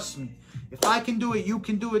 Trust me. If I can do it, you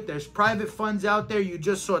can do it. There's private funds out there. You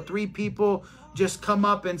just saw 3 people just come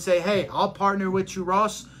up and say, hey, I'll partner with you,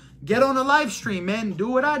 Ross. Get on a live stream, man. Do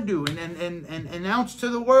what I do and announce to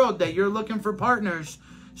the world that you're looking for partners.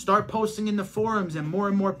 Start posting in the forums and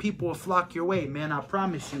more people will flock your way, man. I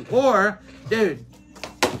promise you. Or, dude,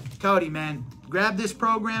 Cody, man, grab this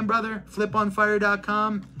program, brother.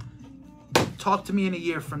 Fliponfire.com. Talk to me in a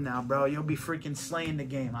year from now, bro. You'll be freaking slaying the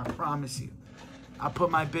game. I promise you. I'll put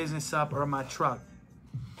my business up or my truck.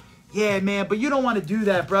 Yeah, man, but you don't want to do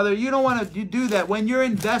that, brother. You don't want to do that. When you're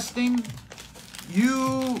investing,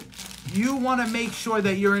 you want to make sure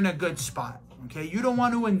that you're in a good spot, okay? You don't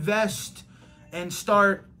want to invest and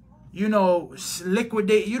start, you know,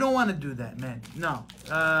 liquidate. You don't want to do that, man. No.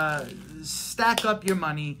 Stack up your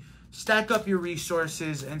money, stack up your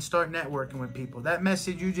resources, and start networking with people. That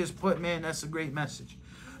message you just put, man, that's a great message.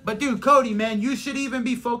 But, dude, Cody, man, you should even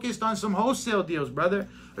be focused on some wholesale deals, brother.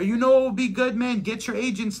 Or you know what would be good, man? Get your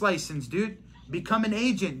agent's license, dude. Become an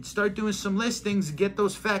agent. Start doing some listings. Get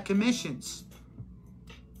those fat commissions.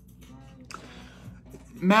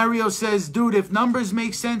 Mario says, dude, if numbers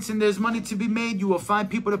make sense and there's money to be made, you will find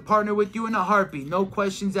people to partner with you in a heartbeat. No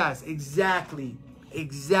questions asked. Exactly.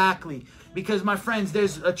 Exactly. Because, my friends,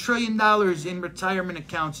 there's $1 trillion in retirement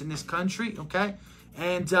accounts in this country, okay?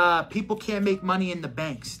 And people can't make money in the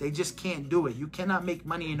banks. They just can't do it. You cannot make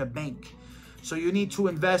money in a bank. So you need to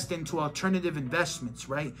invest into alternative investments,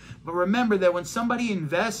 right? But remember that when somebody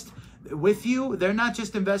invests with you, they're not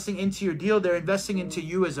just investing into your deal, they're investing into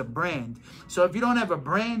you as a brand. So if you don't have a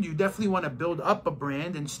brand, you definitely want to build up a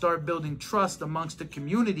brand and start building trust amongst the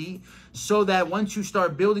community so that once you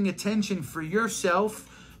start building attention for yourself,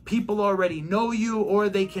 people already know you, or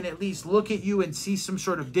they can at least look at you and see some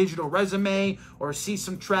sort of digital resume or see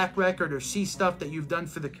some track record or see stuff that you've done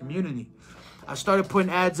for the community. I started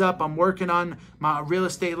putting ads up. I'm working on my real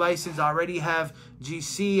estate license. I already have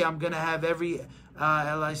GC. I'm going to have every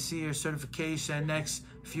LIC or certification next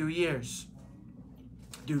few years.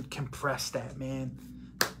 Dude, compress that, man.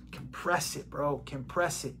 Compress it, bro.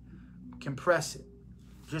 Compress it. Compress it.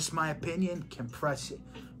 Just my opinion. Compress it.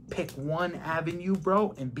 Pick one avenue,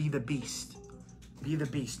 bro, and be the beast. Be the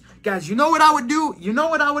beast. Guys, you know what I would do? You know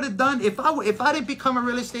what I would have done? If I didn't become a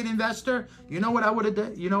real estate investor, you know what I would have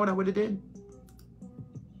done? You know what I would have did?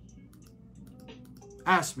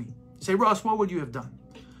 Ask me. Say, Ross, what would you have done?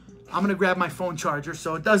 I'm going to grab my phone charger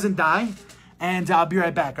so it doesn't die, and I'll be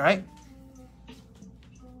right back, all right?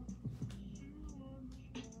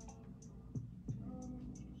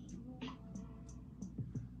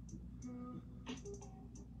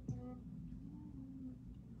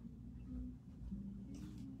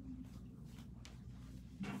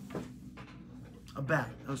 I'm back.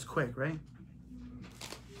 That was quick, right?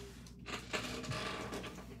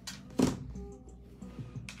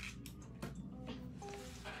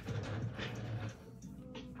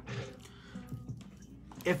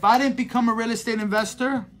 If I didn't become a real estate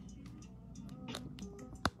investor,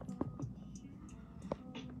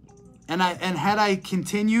 and had I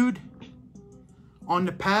continued on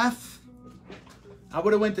the path, I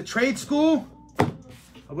would have went to trade school,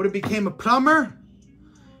 I would have became a plumber,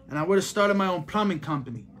 and I would have started my own plumbing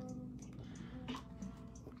company.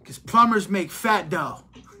 Because plumbers make fat dough.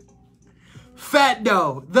 Fat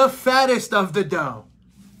dough. The fattest of the dough.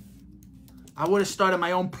 I would have started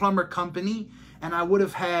my own plumber company, and I would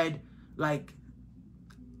have had like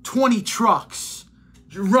 20 trucks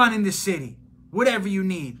running the city. Whatever you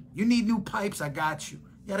need. You need new pipes, I got you.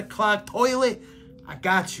 You got a clogged toilet, I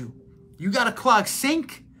got you. You got a clogged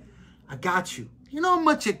sink, I got you. You know how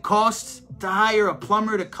much it costs to hire a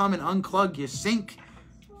plumber to come and unclog your sink?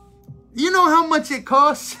 You know how much it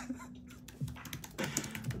costs?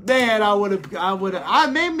 Man,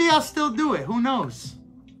 maybe I'll still do it. Who knows?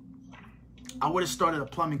 I would have started a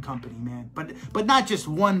plumbing company, man. But not just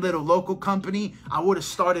one little local company. I would have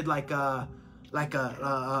started like a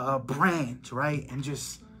brand, right? And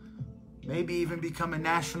just maybe even become a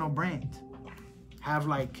national brand. Have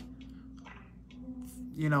like,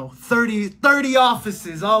 you know, 30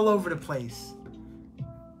 offices all over the place.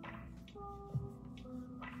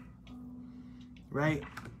 Right?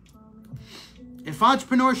 If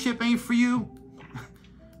entrepreneurship ain't for you,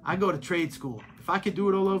 I go to trade school. If I could do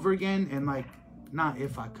it all over again, and like, not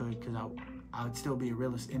if I could, because I would still be in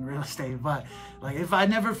real estate, but like if I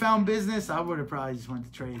never found business, I would have probably just went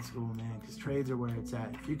to trade school, man, because trades are where it's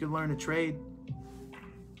at. If you could learn a trade.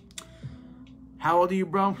 How old are you,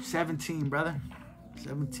 bro? 17, brother.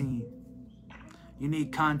 17. You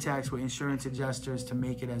need contacts with insurance adjusters to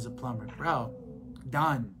make it as a plumber. Bro,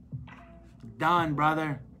 done. Done,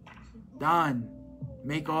 brother. Done.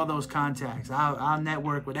 Make all those contacts. I'll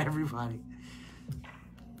network with everybody.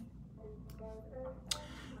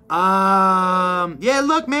 Yeah,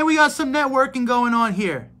 look, man, we got some networking going on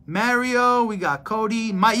here. Mario, we got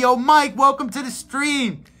Cody. Mike, welcome to the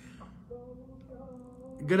stream.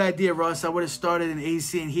 Good idea, Ross. I would have started an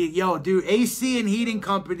AC and heat. Yo, dude, AC and heating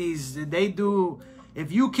companies, they do...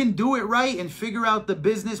 If you can do it right and figure out the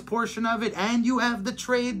business portion of it and you have the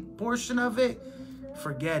trade portion of it,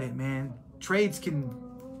 forget it, man. Trades can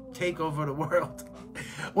take over the world.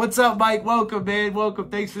 What's up, Mike? Welcome, man. Welcome.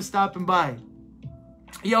 Thanks for stopping by.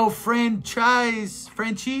 Yo, Franchise,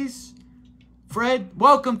 Fred,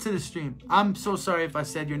 welcome to the stream. I'm so sorry if I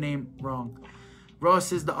said your name wrong.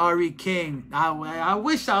 Ross is the RE King. I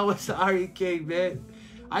wish I was the RE King, man.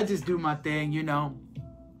 I just do my thing, you know.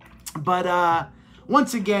 But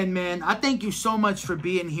once again, man, I thank you so much for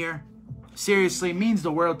being here. Seriously, it means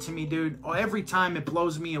the world to me, dude. Every time it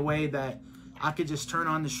blows me away that I could just turn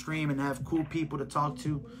on the stream and have cool people to talk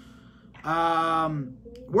to.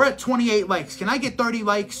 We're at 28 likes. Can I get 30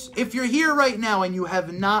 likes? If you're here right now and you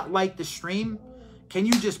have not liked the stream, can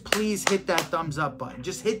you just please hit that thumbs up button?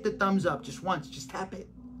 Just hit the thumbs up just once. Just tap it.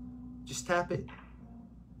 Just tap it.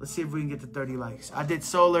 Let's see if we can get to 30 likes. I did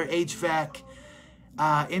solar HVAC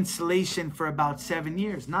installation for about 7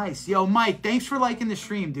 years. Nice. Yo, Mike, thanks for liking the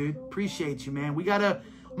stream, dude. Appreciate you, man.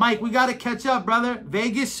 Mike, we gotta catch up, brother.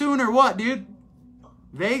 Vegas soon or what, dude?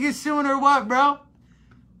 Vegas soon or what, bro?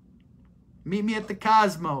 Meet me at the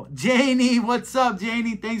Cosmo. Janie, what's up,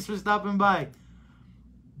 Janie? Thanks for stopping by.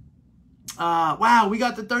 Wow, we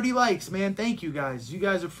got the 30 likes, man. Thank you, guys. You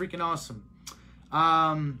guys are freaking awesome.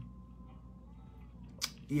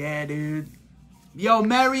 Yeah, dude. Yo,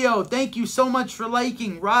 Mario, thank you so much for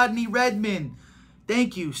liking. Rodney Redmond,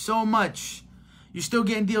 thank you so much. You still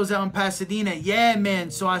getting deals out in Pasadena? Yeah, man.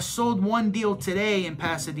 So I sold one deal today in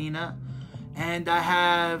Pasadena, and I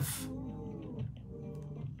have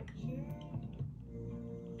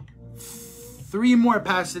 3 more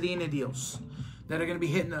Pasadena deals that are going to be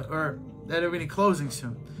hitting, that are going to be closing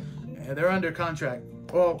soon. They're under contract.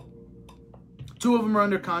 Well, 2 of them are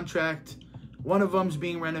under contract. One of them's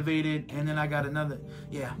being renovated, and then I got another.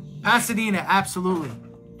 Yeah, Pasadena, absolutely.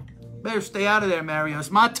 Better stay out of there, Mario.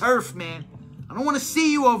 It's my turf, man. I don't want to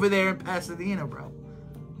see you over there in Pasadena, bro.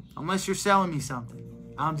 Unless you're selling me something.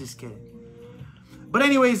 I'm just kidding. But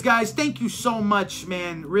anyways, guys, thank you so much,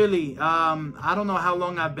 man. Really, I don't know how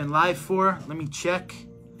long I've been live for. Let me check.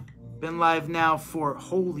 Been live now for,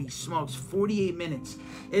 holy smokes, 48 minutes.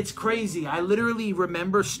 It's crazy. I literally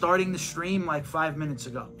remember starting the stream like 5 minutes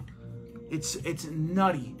ago. It's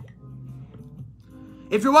nutty.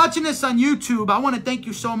 If you're watching this on YouTube, I want to thank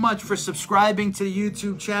you so much for subscribing to the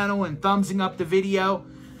YouTube channel and thumbsing up the video.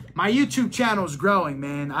 My YouTube channel is growing,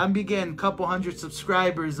 man. I'm getting a couple hundred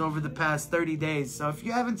subscribers over the past 30 days. So if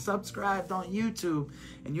you haven't subscribed on YouTube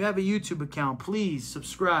and you have a YouTube account, please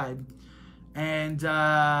subscribe. And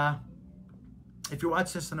if you're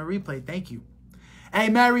watching this on a replay, thank you. Hey,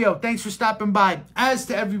 Mario, thanks for stopping by. As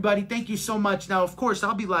to everybody, thank you so much. Now, of course,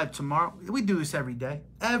 I'll be live tomorrow. We do this every day,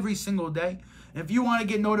 every single day. And if you want to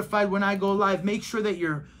get notified when I go live, make sure that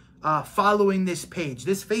you're following this page.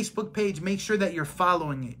 This Facebook page, make sure that you're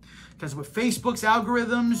following it. Because with Facebook's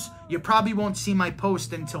algorithms, you probably won't see my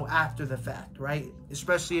post until after the fact, right?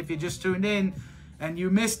 Especially if you just tuned in and you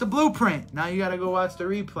missed the blueprint. Now you got to go watch the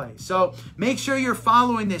replay. So make sure you're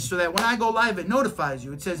following this so that when I go live, it notifies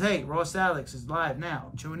you. It says, hey, Ross Alex is live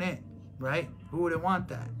now. Tune in, right? Who wouldn't want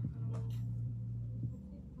that?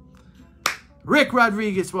 Rick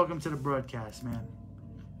Rodriguez, welcome to the broadcast, man.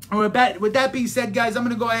 With that being said, guys, I'm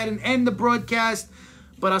going to go ahead and end the broadcast.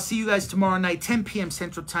 But I'll see you guys tomorrow night, 10 p.m.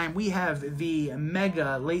 Central Time. We have the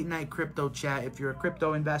mega late night crypto chat. If you're a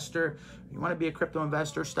crypto investor, you want to be a crypto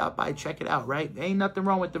investor, stop by, check it out, right? Ain't nothing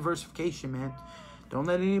wrong with diversification, man. Don't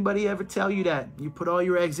let anybody ever tell you that. You put all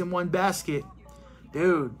your eggs in one basket.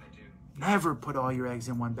 Dude, never put all your eggs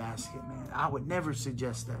in one basket, man. I would never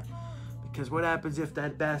suggest that. Because what happens if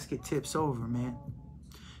that basket tips over, man?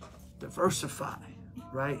 Diversify,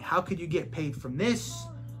 right? How could you get paid from this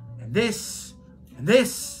and this and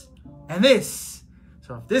this and this?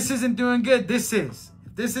 So if this isn't doing good, this is.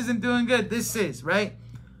 If this isn't doing good, this is, right?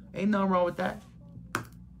 Ain't nothing wrong with that.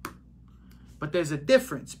 But there's a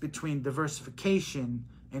difference between diversification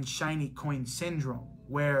and shiny coin syndrome,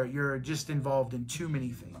 where you're just involved in too many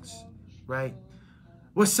things, right?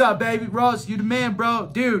 What's up, baby? Ross, you the man, bro.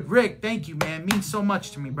 Dude, Rick, thank you, man. Means so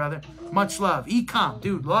much to me, brother. Much love. E-com,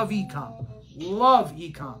 dude, love e-com. Love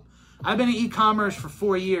e-com. I've been in e-commerce for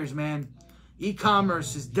 4 years, man.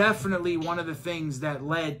 E-commerce is definitely one of the things that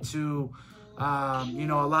led to, you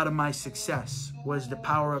know, a lot of my success was the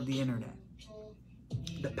power of the internet.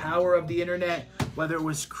 The power of the internet, whether it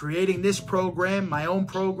was creating this program, my own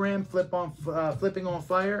program, Flipping on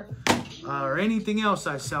Fire, or anything else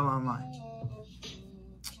I sell online.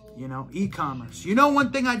 You know, e-commerce. You know,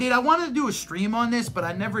 one thing I did, I wanted to do a stream on this, but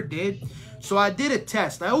I never did. So I did a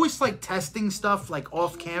test. I always like testing stuff like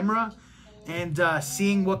off camera and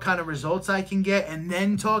seeing what kind of results I can get and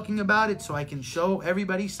then talking about it so I can show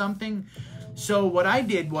everybody something. So what I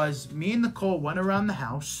did was me and Nicole went around the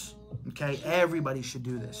house. Okay, everybody should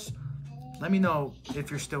do this. Let me know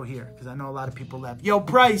if you're still here because I know a lot of people left. Yo,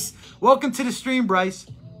 Bryce, welcome to the stream, Bryce.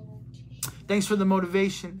 Thanks for the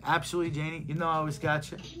motivation. Absolutely, Janie. You know I always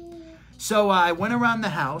got you. So I went around the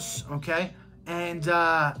house, okay? And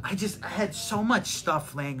I had so much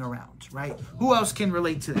stuff laying around, right? Who else can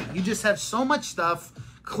relate to that? You just have so much stuff,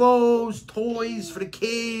 clothes, toys for the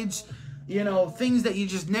kids, you know, things that you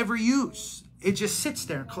just never use. It just sits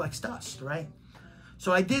there and collects dust, right?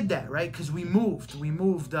 So I did that, right? Because we moved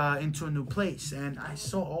into a new place. And I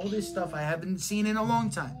saw all this stuff I haven't seen in a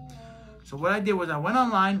long time. So what I did was I went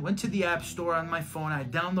online, went to the app store on my phone. I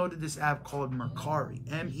downloaded this app called Mercari,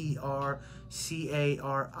 M-E-R-C-A-R-I.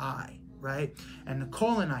 Right? And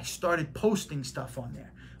Nicole and I started posting stuff on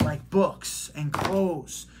there, like books and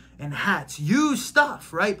clothes and hats, used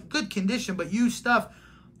stuff, right? Good condition, but used stuff.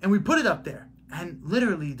 And we put it up there. And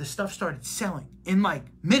literally the stuff started selling in like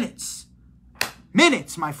minutes.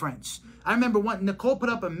 Minutes, my friends. I remember when Nicole put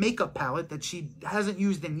up a makeup palette that she hasn't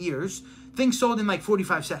used in years. Things sold in like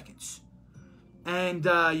 45 seconds. And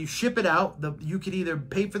you ship it out. You could either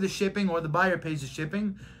pay for the shipping or the buyer pays the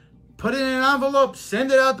shipping. Put it in an envelope,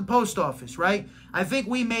 send it out the post office, right? I think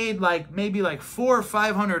we made maybe like $400 or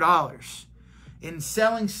 $500 in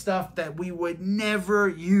selling stuff that we would never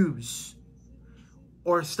use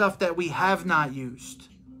or stuff that we have not used,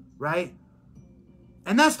 right?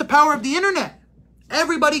 And that's the power of the internet.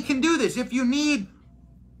 Everybody can do this. If you need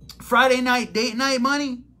Friday night, date night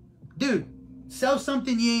money, dude, sell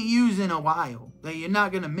something you ain't used in a while that you're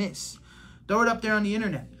not going to miss. Throw it up there on the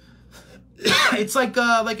internet. It's like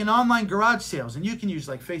an online garage sales, and you can use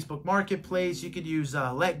like Facebook Marketplace. You could use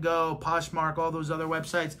LetGo, Poshmark, all those other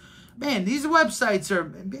websites. Man, these websites are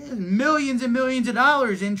millions and millions of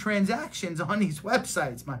dollars in transactions on these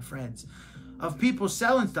websites, my friends, of people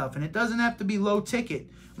selling stuff, and it doesn't have to be low ticket.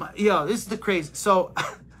 Yo, this is the crazy. So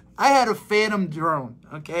I had a Phantom drone.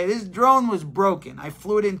 Okay, this drone was broken. I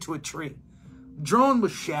flew it into a tree. Drone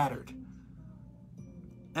was shattered.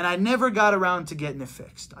 And I never got around to getting it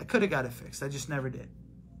fixed. I could have got it fixed. I just never did.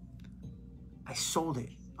 I sold it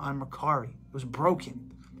on Mercari. It was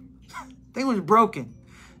broken. Thing was broken.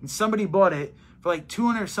 And somebody bought it for like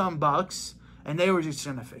 200 some bucks. And they were just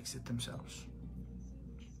going to fix it themselves.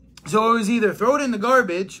 So it was either throw it in the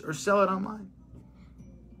garbage or sell it online.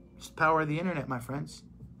 It's the power of the internet, my friends.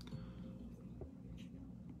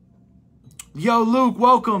 Yo, Luke,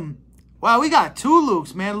 welcome. Wow, we got 2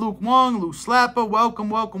 Lukes, man. Luke Wong, Luke Slapper.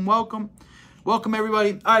 Welcome, welcome, welcome. Welcome,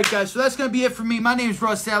 everybody. All right, guys, so that's going to be it for me. My name is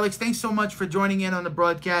Ross Alex. Thanks so much for joining in on the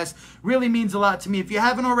broadcast. Really means a lot to me. If you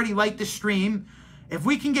haven't already liked the stream, if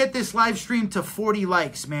we can get this live stream to 40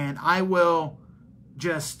 likes, man, I will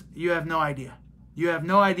just, you have no idea. You have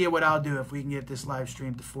no idea what I'll do if we can get this live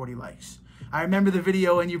stream to 40 likes. I remember the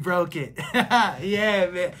video when you broke it.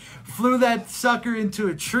 Yeah, man. Flew that sucker into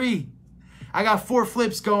a tree. I got 4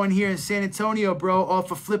 flips going here in San Antonio, bro,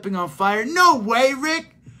 off of Flipping on Fire. No way,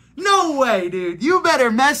 Rick. No way, dude. You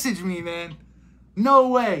better message me, man. No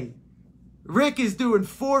way. Rick is doing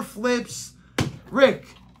 4 flips. Rick,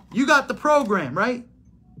 you got the program, right?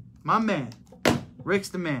 My man. Rick's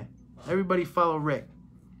the man. Everybody follow Rick.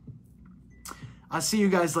 I'll see you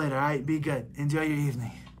guys later, all right? Be good. Enjoy your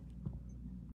evening.